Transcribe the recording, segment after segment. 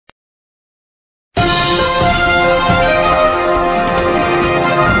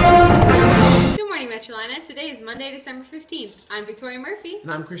Petrolina. Today is Monday, December 15th. I'm Victoria Murphy.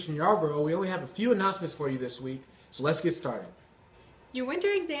 And I'm Christian Yarborough. We only have a few announcements for you this week, so let's get started. Your winter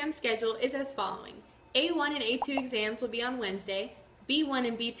exam schedule is as following. A1 and A2 exams will be on Wednesday, B1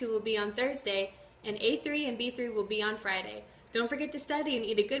 and B2 will be on Thursday, and A3 and B3 will be on Friday. Don't forget to study and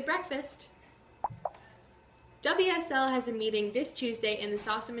eat a good breakfast. WSL has a meeting this Tuesday in the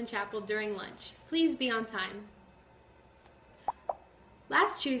Sossaman Chapel during lunch. Please be on time.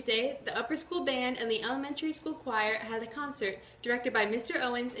 Last Tuesday, the upper school band and the elementary school choir had a concert directed by Mr.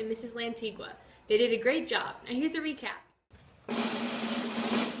 Owens and Mrs. Lantigua. They did a great job. Now here's a recap. How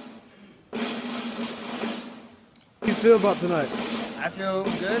do you feel about tonight? I feel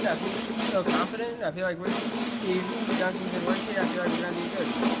good. I feel confident. I feel like we've done some good work here. I feel like we're going to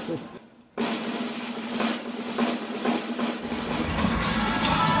do good.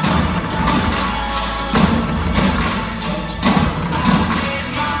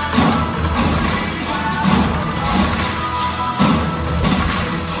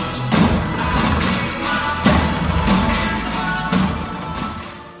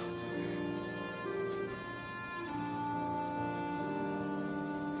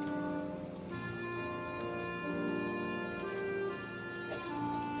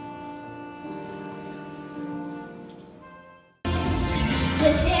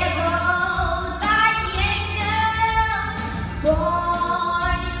 Was heralded by the angels,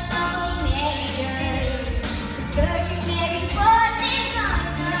 born in a lowly manger. The Virgin Mary was his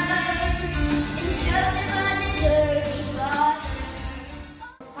mother, and Joseph was his earthly father.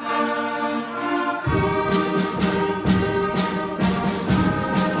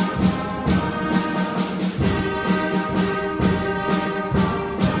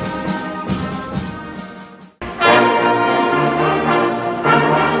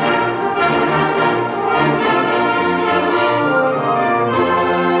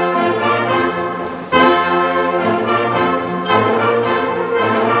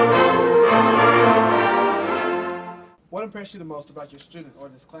 What impressed you the most about your student or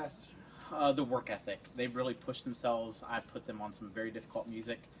this class this year? The work ethic. They've really pushed themselves. I put them on some very difficult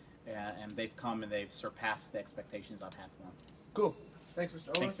music, and they've come and they've surpassed the expectations I've had for them. Cool. Thanks, Mr.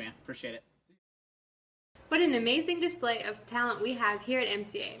 Owens. Thanks, man. Appreciate it. What an amazing display of talent we have here at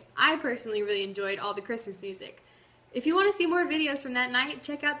MCA. I personally really enjoyed all the Christmas music. If you want to see more videos from that night,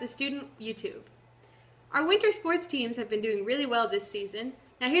 check out the student YouTube. Our winter sports teams have been doing really well this season.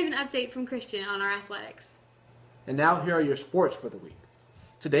 Now here's an update from Christian on our athletics. And now here are your sports for the week.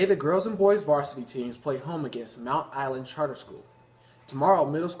 Today, the girls and boys varsity teams play home against Mount Island Charter School. Tomorrow,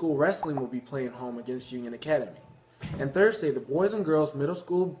 middle school wrestling will be playing home against Union Academy. And Thursday, the boys and girls middle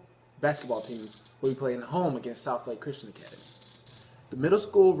school basketball teams will be playing home against South Lake Christian Academy. The middle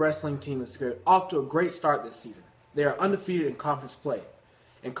school wrestling team is off to a great start this season. They are undefeated in conference play,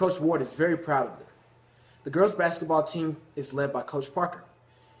 and Coach Ward is very proud of them. The girls basketball team is led by Coach Parker.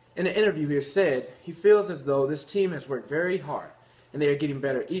 In an interview, he has said he feels as though this team has worked very hard and they are getting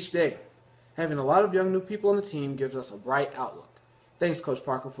better each day. Having a lot of young new people on the team gives us a bright outlook. Thanks, Coach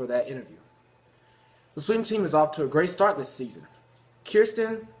Parker, for that interview. The swim team is off to a great start this season.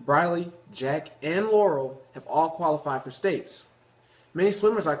 Kirsten, Briley, Jack, and Laurel have all qualified for states. Many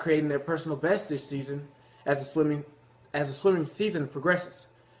swimmers are creating their personal best this season as the swimming season progresses.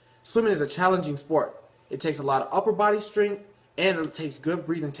 Swimming is a challenging sport. It takes a lot of upper body strength, and it takes good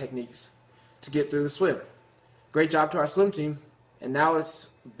breathing techniques to get through the swim. Great job to our swim team. And now it's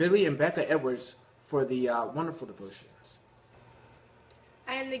Billy and Becca Edwards for the wonderful devotions.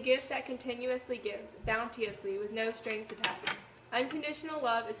 I am the gift that continuously gives, bounteously, with no strings attached. Unconditional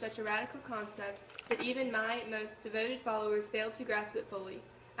love is such a radical concept that even my most devoted followers fail to grasp it fully.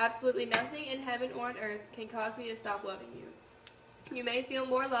 Absolutely nothing in heaven or on earth can cause me to stop loving you. You may feel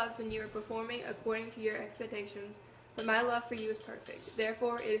more loved when you are performing according to your expectations, but my love for you is perfect.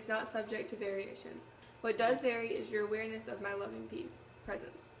 Therefore, it is not subject to variation. What does vary is your awareness of my loving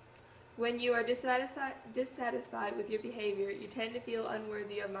presence. When you are dissatisfied with your behavior, you tend to feel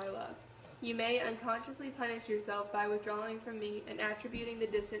unworthy of my love. You may unconsciously punish yourself by withdrawing from me and attributing the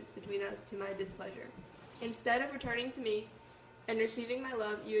distance between us to my displeasure. Instead of returning to me and receiving my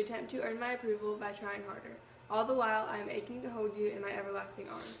love, you attempt to earn my approval by trying harder. All the while, I am aching to hold you in my everlasting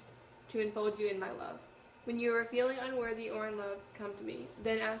arms, to enfold you in my love. When you are feeling unworthy or unloved, come to me.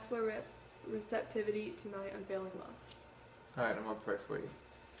 Then ask for receptivity to my unfailing love. All right, I'm going to pray for you.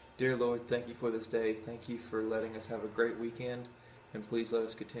 Dear Lord, thank you for this day. Thank you for letting us have a great weekend. And please let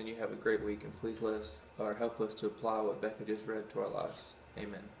us continue to have a great week. And please let us, or help us to apply what Becca just read to our lives.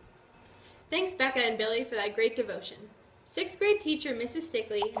 Amen. Thanks, Becca and Billy, for that great devotion. 6th grade teacher Mrs.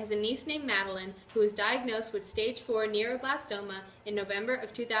 Stickley has a niece named Madeline who was diagnosed with stage 4 neuroblastoma in November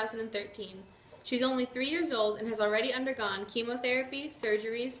of 2013. She's only 3 years old and has already undergone chemotherapy,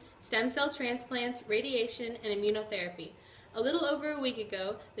 surgeries, stem cell transplants, radiation, and immunotherapy. A little over a week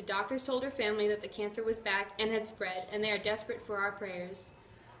ago, the doctors told her family that the cancer was back and had spread, and they are desperate for our prayers.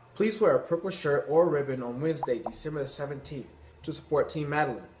 Please wear a purple shirt or ribbon on Wednesday, December the 17th to support Team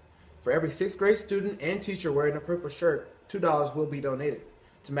Madeline. For every 6th grade student and teacher wearing a purple shirt, $2 will be donated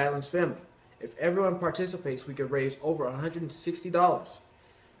to Madeline's family. If everyone participates, we could raise over $160.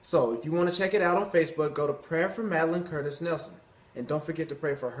 So if you want to check it out on Facebook, go to Prayer for Madeline Curtis Nelson. And don't forget to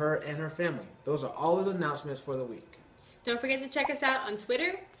pray for her and her family. Those are all of the announcements for the week. Don't forget to check us out on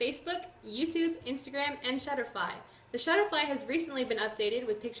Twitter, Facebook, YouTube, Instagram, and Shutterfly. The Shutterfly has recently been updated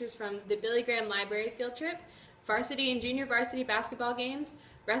with pictures from the Billy Graham Library field trip, varsity and junior varsity basketball games,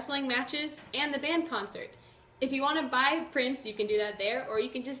 wrestling matches, and the band concert. If you want to buy prints, you can do that there, or you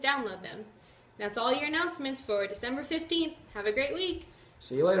can just download them. That's all your announcements for December 15th. Have a great week.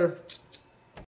 See you later.